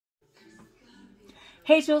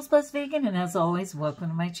Hey, Jules Plus Vegan, and as always, welcome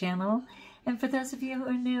to my channel. And for those of you who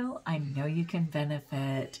are new, I know you can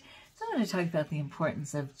benefit. So I'm going to talk about the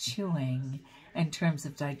importance of chewing in terms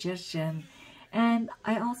of digestion. And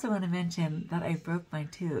I also want to mention that I broke my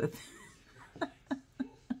tooth.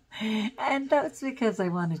 And that's because I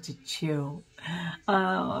wanted to chew.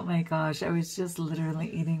 Oh my gosh, I was just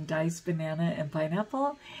literally eating diced banana and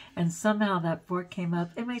pineapple, and somehow that fork came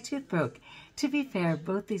up and my tooth broke. To be fair,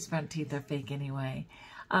 both these front teeth are fake anyway,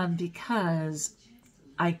 because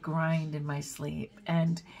I grind in my sleep.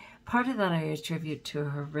 And part of that I attribute to a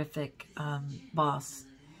horrific boss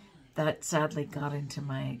that sadly got into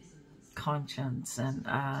my conscience and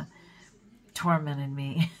tormented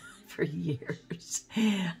me for years.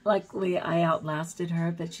 Luckily, I outlasted her,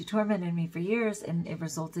 but she tormented me for years, and it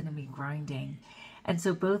resulted in me grinding. And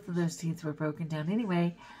so both of those teeth were broken down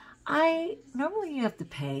anyway. Normally you have to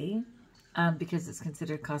pay because it's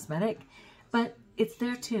considered cosmetic, but it's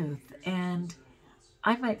their tooth, and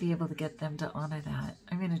I might be able to get them to honor that.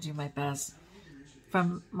 I'm going to do my best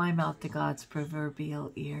from my mouth to God's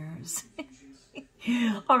proverbial ears.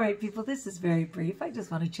 All right, people, this is very brief. I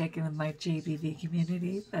just want to check in with my JBV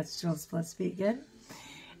community. That's Jules Plus Vegan.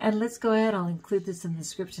 And let's go ahead. I'll include this in the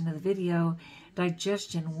description of the video.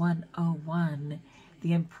 Digestion 101,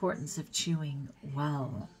 the importance of chewing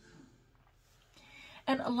well.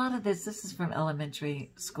 And a lot of this is from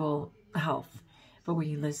elementary school health. But were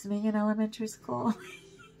you listening in elementary school?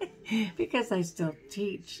 Because I still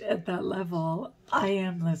teach at that level, I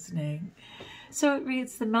am listening. So it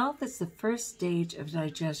reads, the mouth is the first stage of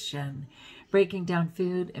digestion. Breaking down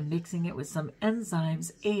food and mixing it with some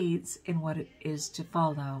enzymes aids in what it is to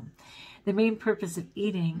follow. The main purpose of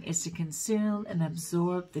eating is to consume and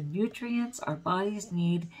absorb the nutrients our bodies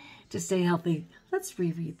need to stay healthy. Let's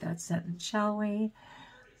reread that sentence, shall we?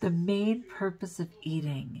 The main purpose of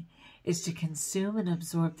eating is to consume and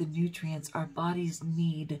absorb the nutrients our bodies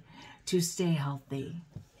need to stay healthy.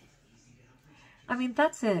 I mean,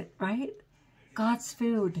 that's it, right? God's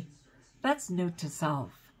food. That's note to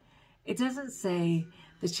self. It doesn't say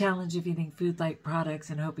the challenge of eating food-like products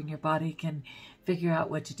and hoping your body can figure out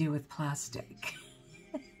what to do with plastic.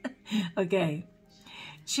 Okay.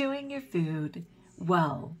 Chewing your food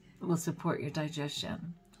well will support your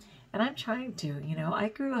digestion. And I'm trying to, you know, I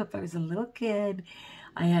grew up, I was a little kid.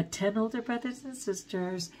 I had 10 older brothers and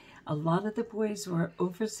sisters. A lot of the boys were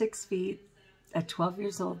over 6 feet at 12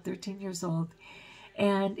 years old, 13 years old.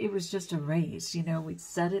 And it was just a race, you know, we'd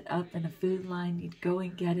set it up in a food line, you'd go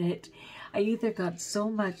and get it. I either got so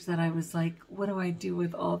much that I was like, what do I do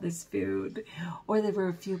with all this food? Or there were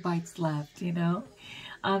a few bites left, you know.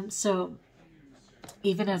 So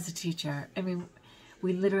even as a teacher, I mean,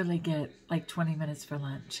 we literally get like 20 minutes for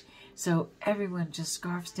lunch. So everyone just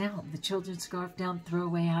scarfs down. The children scarf down, throw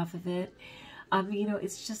away half of it. You know,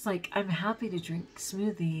 it's just like, I'm happy to drink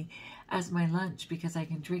smoothie as my lunch because I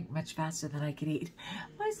can drink much faster than I could eat.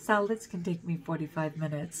 My salads can take me 45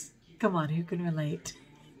 minutes. Come on, who can relate?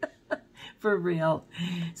 For real.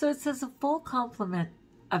 So it says a full complement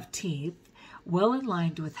of teeth, well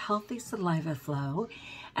aligned with healthy saliva flow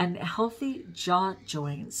and healthy jaw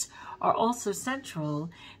joints, are also central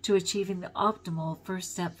to achieving the optimal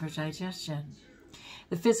first step for digestion.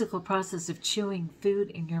 The physical process of chewing food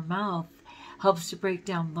in your mouth helps to break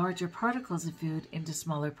down larger particles of food into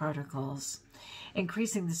smaller particles,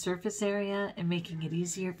 increasing the surface area and making it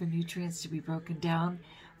easier for nutrients to be broken down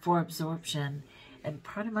for absorption. And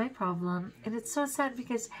part of my problem, and it's so sad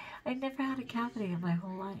because I never had a cavity in my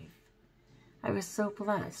whole life. I was so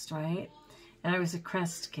blessed, right? And I was a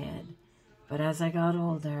Crest kid. But as I got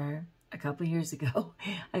older, a couple years ago,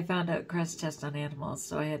 I found out Crest test on animals,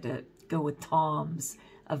 so I had to go with Tom's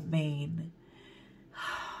of Maine.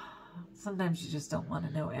 Sometimes you just don't want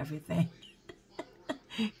to know everything.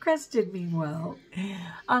 Crest did mean well.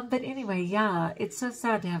 But anyway, yeah, it's so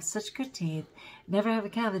sad to have such good teeth, never have a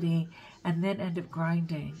cavity, and then end up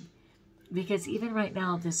grinding. Because even right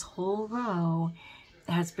now, this whole row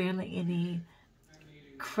has barely any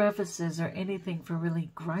crevices or anything for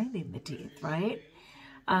really grinding the teeth, right?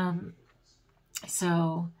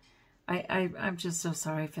 So I'm just so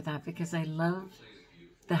sorry for that because I love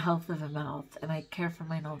the health of a mouth and I care for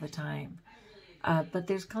mine all the time. But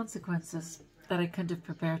there's consequences that I couldn't have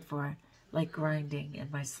prepared for, like grinding in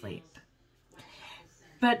my sleep.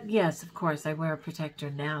 But yes, of course, I wear a protector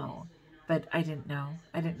now, but I didn't know.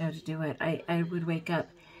 I didn't know to do it. I would wake up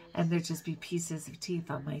and there'd just be pieces of teeth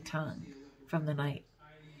on my tongue from the night.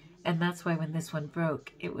 And that's why when this one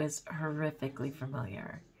broke, it was horrifically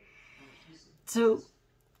familiar. So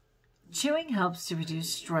chewing helps to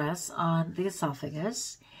reduce stress on the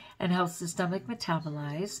esophagus and helps the stomach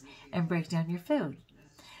metabolize and break down your food.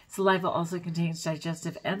 Saliva also contains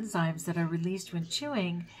digestive enzymes that are released when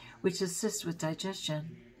chewing, which assist with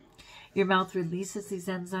digestion. Your mouth releases these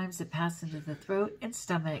enzymes that pass into the throat and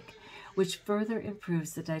stomach, which further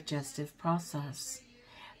improves the digestive process.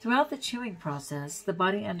 Throughout the chewing process, the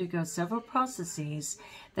body undergoes several processes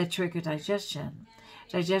that trigger digestion.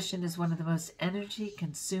 Digestion is one of the most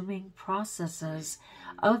energy-consuming processes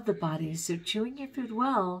of the body, so chewing your food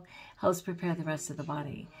well helps prepare the rest of the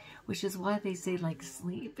body, which is why they say, like,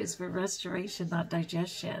 sleep is for restoration, not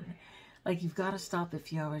digestion. Like, you've got to stop a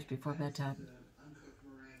few hours before bedtime.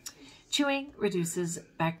 Chewing reduces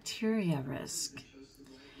bacteria risk.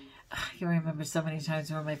 I can remember so many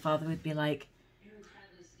times where my father would be like,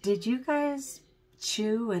 did you guys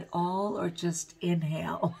chew at all or just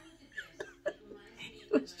inhale?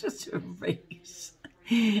 It was just a race.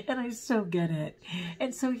 And I so get it.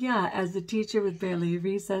 And so, yeah, as a teacher with barely a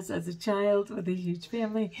recess, as a child with a huge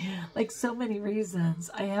family, like so many reasons,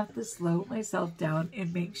 I have to slow myself down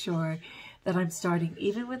and make sure that I'm starting,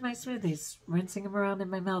 even with my smoothies, rinsing them around in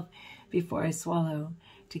my mouth before I swallow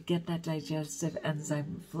to get that digestive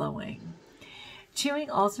enzyme flowing. Chewing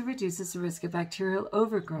also reduces the risk of bacterial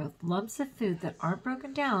overgrowth. Lumps of food that aren't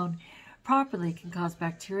broken down properly can cause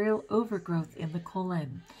bacterial overgrowth in the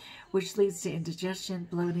colon, which leads to indigestion,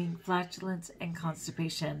 bloating, flatulence, and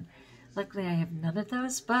constipation. Luckily, I have none of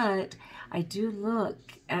those, but I do look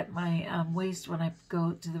at my waist when I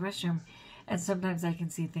go to the restroom, and sometimes I can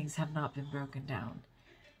see things have not been broken down,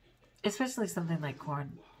 especially something like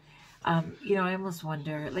corn. You know, I almost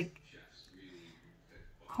wonder, like,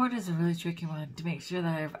 corn is a really tricky one to make sure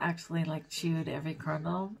that I've actually, like, chewed every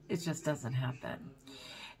kernel. It just doesn't happen.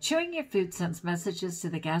 Chewing your food sends messages to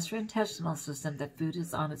the gastrointestinal system that food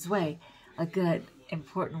is on its way, a good,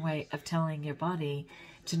 important way of telling your body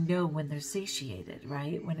to know when they're satiated,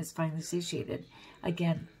 right? When it's finally satiated.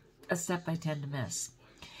 Again, a step I tend to miss.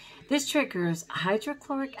 This triggers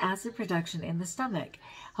hydrochloric acid production in the stomach,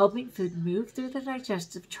 helping food move through the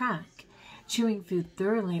digestive tract. Chewing food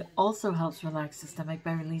thoroughly also helps relax the stomach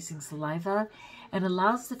by releasing saliva and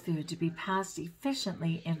allows the food to be passed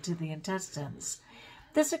efficiently into the intestines.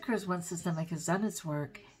 This occurs once the stomach has done its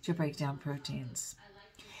work to break down proteins.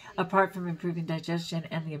 Apart from improving digestion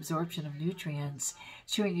and the absorption of nutrients,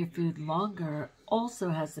 chewing your food longer also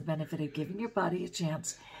has the benefit of giving your body a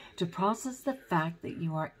chance to process the fact that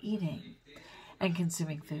you are eating and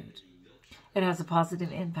consuming food. It has a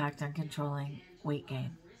positive impact on controlling weight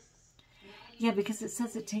gain. Yeah, because it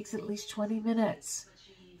says it takes at least 20 minutes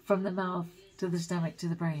from the mouth to the stomach to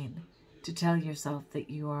the brain to tell yourself that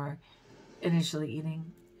you are initially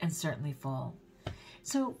eating and certainly full.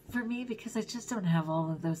 So for me, because I just don't have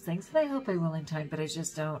all of those things, and I hope I will in time, but I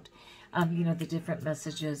just don't, you know, the different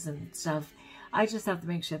messages and stuff, I just have to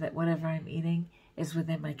make sure that whatever I'm eating is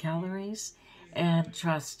within my calories and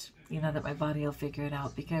trust, you know, that my body will figure it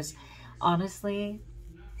out. Because honestly,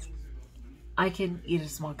 I can eat a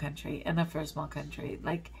small country, enough for a small country.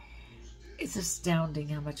 Like, it's astounding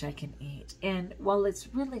how much I can eat. And while it's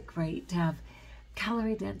really great to have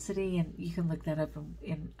calorie density, and you can look that up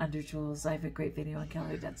in Under Jewels, I have a great video on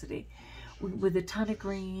calorie density, with a ton of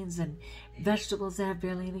greens and vegetables that have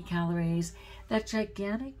barely any calories, that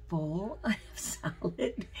gigantic bowl of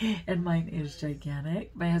salad, and mine is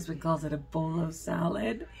gigantic, my husband calls it a bolo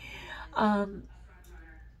salad,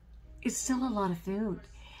 it's still a lot of food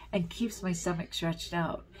and keeps my stomach stretched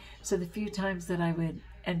out. So the few times that I would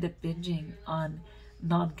end up binging on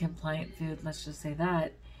non-compliant food, let's just say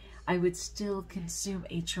that, I would still consume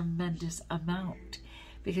a tremendous amount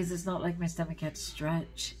because it's not like my stomach had to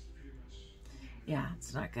stretch. Yeah,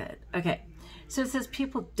 it's not good. Okay, so it says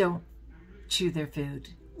people don't chew their food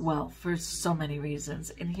well for so many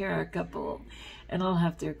reasons, and here are a couple, and I'll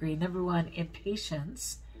have to agree. Number one,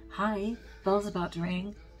 impatience. Hi, bell's about to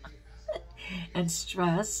ring. And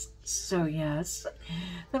stress. So yes,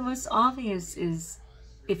 the most obvious is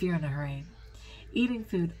if you're in a hurry. Eating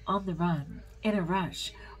food on the run, in a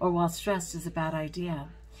rush, or while stressed is a bad idea.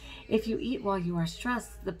 If you eat while you are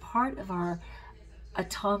stressed, the part of our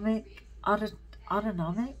autonomic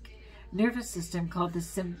nervous system called the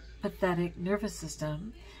sympathetic nervous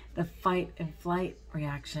system, the fight and flight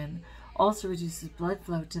reaction, also reduces blood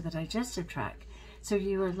flow to the digestive tract, so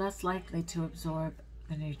you are less likely to absorb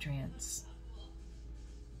the nutrients.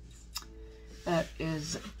 That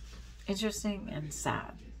is interesting and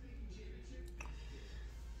sad.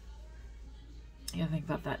 You gotta think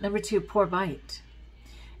about that. Number two, poor bite.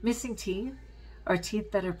 Missing teeth or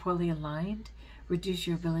teeth that are poorly aligned reduce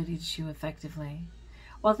your ability to chew effectively.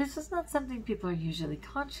 While this is not something people are usually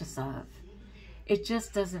conscious of, it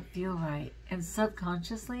just doesn't feel right. And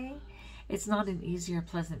subconsciously, It's not an easy or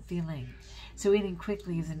pleasant feeling. So eating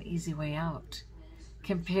quickly is an easy way out.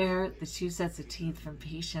 Compare the 2 sets of teeth from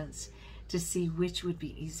patients to see which would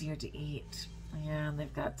be easier to eat. Yeah, and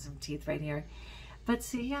they've got some teeth right here. But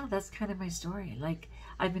see, yeah, that's kind of my story. Like,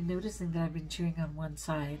 I've been noticing that I've been chewing on one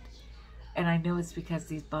side, and I know it's because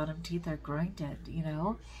these bottom teeth are grinded, you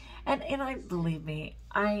know? And I believe me,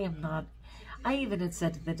 I am not, I even had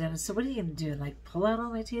said to the dentist, so what are you going to do? Like, pull out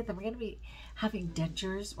all my teeth? Am I going to be having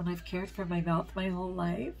dentures when I've cared for my mouth my whole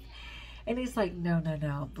life? And he's like, no, no,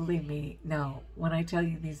 no, believe me, no. When I tell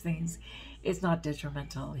you these things, it's not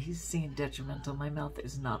detrimental. He's seen detrimental. My mouth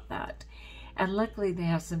is not that. And luckily they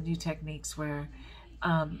have some new techniques where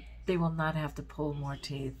they will not have to pull more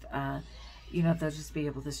teeth. You know, they'll just be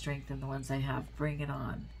able to strengthen the ones I have. Bring it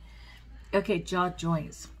on. Okay, jaw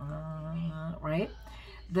joints, right?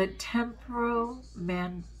 The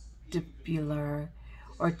temporomandibular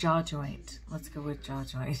or jaw joint, let's go with jaw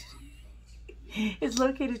joint, is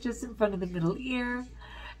located just in front of the middle ear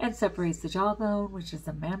and separates the jawbone, which is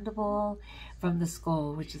the mandible, from the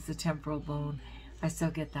skull, which is the temporal bone. I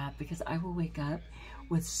still get that because I will wake up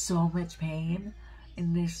with so much pain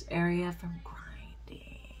in this area from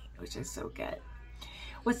grinding, which I so get.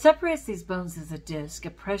 What separates these bones is a disc,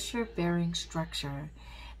 a pressure-bearing structure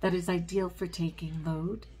that is ideal for taking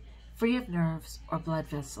load, free of nerves or blood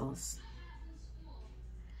vessels.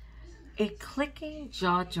 A clicking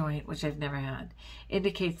jaw joint, which I've never had,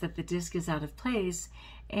 indicates that the disc is out of place,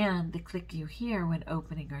 and the click you hear when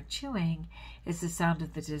opening or chewing is the sound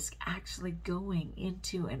of the disc actually going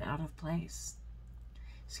into and out of place.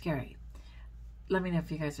 Scary. Let me know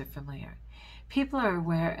if you guys are familiar. People are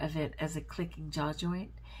aware of it as a clicking jaw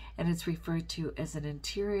joint, and it's referred to as an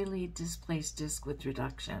anteriorly displaced disc with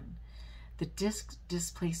reduction. The disc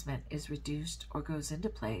displacement is reduced or goes into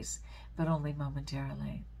place, but only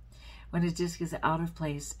momentarily. When a disc is out of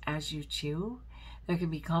place as you chew, there can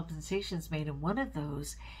be compensations made in one of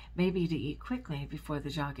those, maybe to eat quickly before the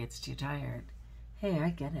jaw gets too tired. Hey, I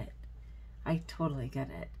get it. I totally get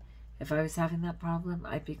it. If I was having that problem,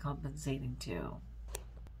 I'd be compensating too.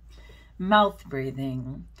 Mouth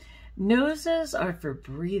breathing. Noses are for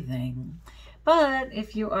breathing, but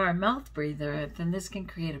if you are a mouth breather, then this can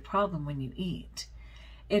create a problem when you eat.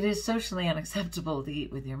 It is socially unacceptable to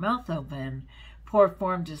eat with your mouth open, poor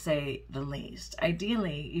form to say the least.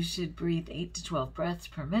 Ideally, you should breathe 8 to 12 breaths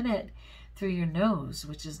per minute through your nose,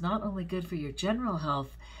 which is not only good for your general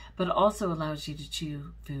health, but also allows you to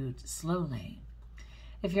chew food slowly.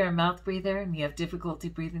 If you're a mouth breather and you have difficulty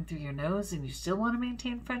breathing through your nose and you still want to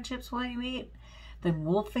maintain friendships while you eat, then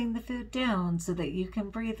wolfing the food down so that you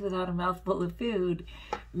can breathe without a mouthful of food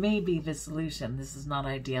may be the solution. This is not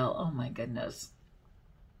ideal. Oh my goodness.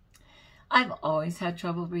 I've always had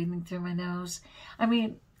trouble breathing through my nose. I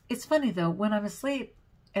mean, it's funny though, when I'm asleep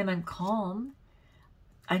and I'm calm,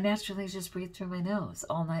 I naturally just breathe through my nose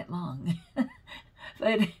all night long.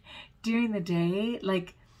 But during the day,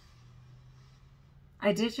 like,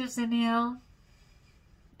 I did just inhale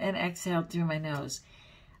and exhale through my nose.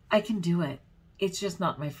 I can do it. It's just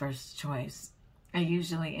not my first choice. I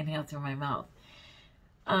usually inhale through my mouth.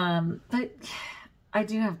 But I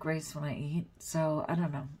do have grace when I eat, so I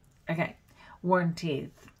don't know. Okay, worn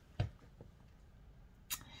teeth.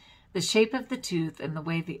 The shape of the tooth and the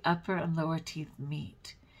way the upper and lower teeth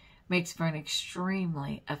meet makes for an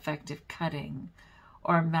extremely effective cutting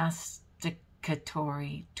or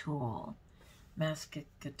masticatory tool.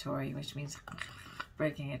 Masticatory, which means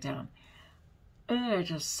breaking it down. They're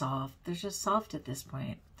just soft. They're just soft at this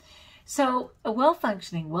point. So a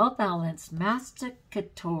well-functioning, well-balanced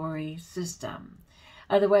masticatory system,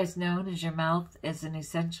 otherwise known as your mouth, is an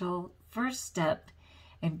essential first step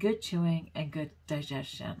in good chewing and good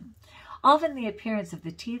digestion. Often the appearance of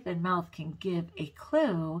the teeth and mouth can give a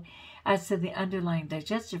clue as to the underlying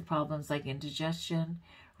digestive problems like indigestion,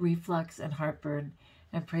 reflux, and heartburn.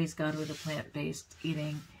 And praise God, with a plant-based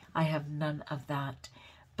eating, I have none of that.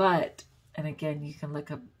 But, and again, you can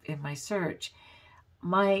look up in my search,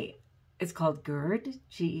 it's called GERD,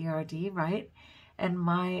 G-E-R-D, right? And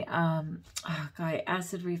my,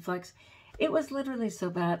 acid reflux, it was literally so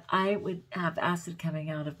bad, I would have acid coming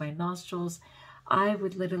out of my nostrils. I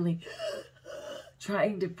would literally,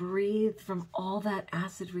 trying to breathe from all that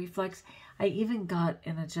acid reflux. I even got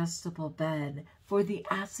an adjustable bed for the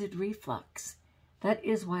acid reflux. That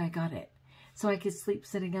is why I got it. So I could sleep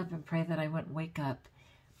sitting up and pray that I wouldn't wake up.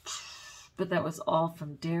 But that was all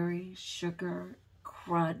from dairy, sugar,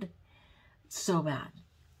 crud. So bad.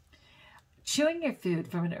 Chewing your food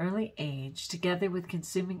from an early age, together with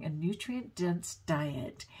consuming a nutrient-dense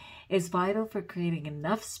diet, is vital for creating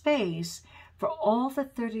enough space For all the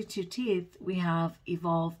 32 teeth we have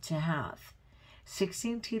evolved to have,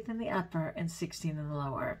 16 teeth in the upper and 16 in the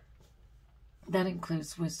lower. That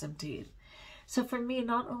includes wisdom teeth. So for me,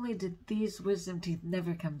 not only did these wisdom teeth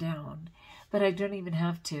never come down, but I don't even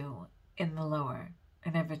have to in the lower.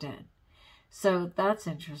 I never did. So that's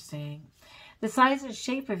interesting. The size and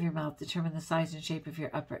shape of your mouth determine the size and shape of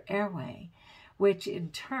your upper airway, which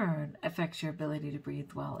in turn affects your ability to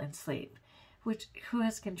breathe well and sleep. Which, who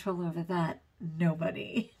has control over that?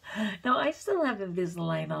 Nobody. Now, I still have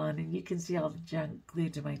Invisalign on, and you can see all the junk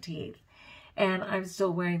glued to my teeth. And I'm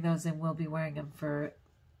still wearing those and will be wearing them for,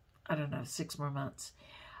 I don't know, 6 more months.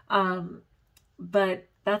 But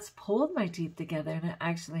that's pulled my teeth together, and it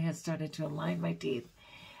actually has started to align my teeth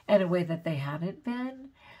in a way that they hadn't been.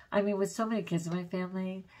 I mean, with so many kids in my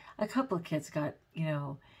family, a couple of kids got, you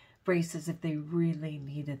know, braces if they really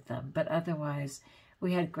needed them. But otherwise,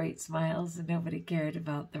 we had great smiles and nobody cared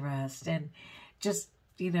about the rest. And just,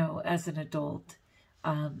 you know, as an adult,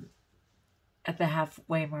 at the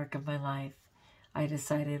halfway mark of my life, I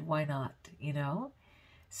decided, why not, you know?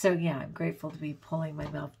 So yeah, I'm grateful to be pulling my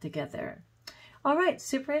mouth together. All right,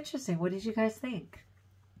 super interesting. What did you guys think?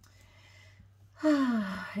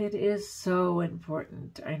 It is so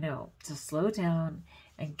important, I know, to slow down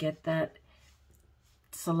and get that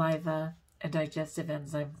saliva and digestive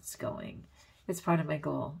enzymes going. It's part of my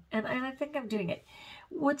goal, and I think I'm doing it.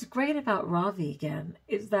 What's great about raw vegan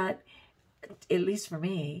is that, at least for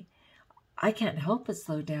me, I can't help but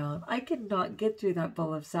slow down. I cannot get through that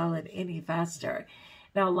bowl of salad any faster.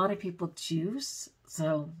 Now, a lot of people juice,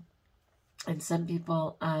 and some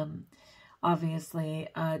people obviously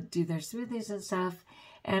do their smoothies and stuff,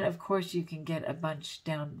 and of course you can get a bunch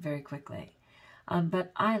down very quickly.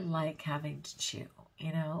 But I like having to chew,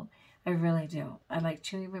 you know? I really do. I like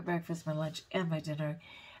chewing my breakfast, my lunch, and my dinner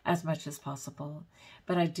as much as possible.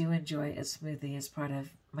 But I do enjoy a smoothie as part of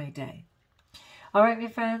my day. All right, my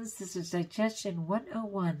friends, this is Digestion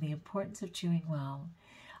 101, the importance of chewing well.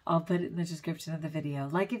 I'll put it in the description of the video.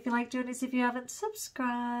 Like if you like doing this, if you haven't,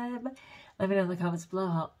 subscribe. Let me know in the comments below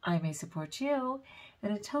how I may support you.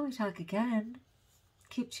 And until we talk again,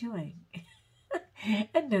 keep chewing.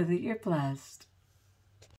 And know that you're blessed.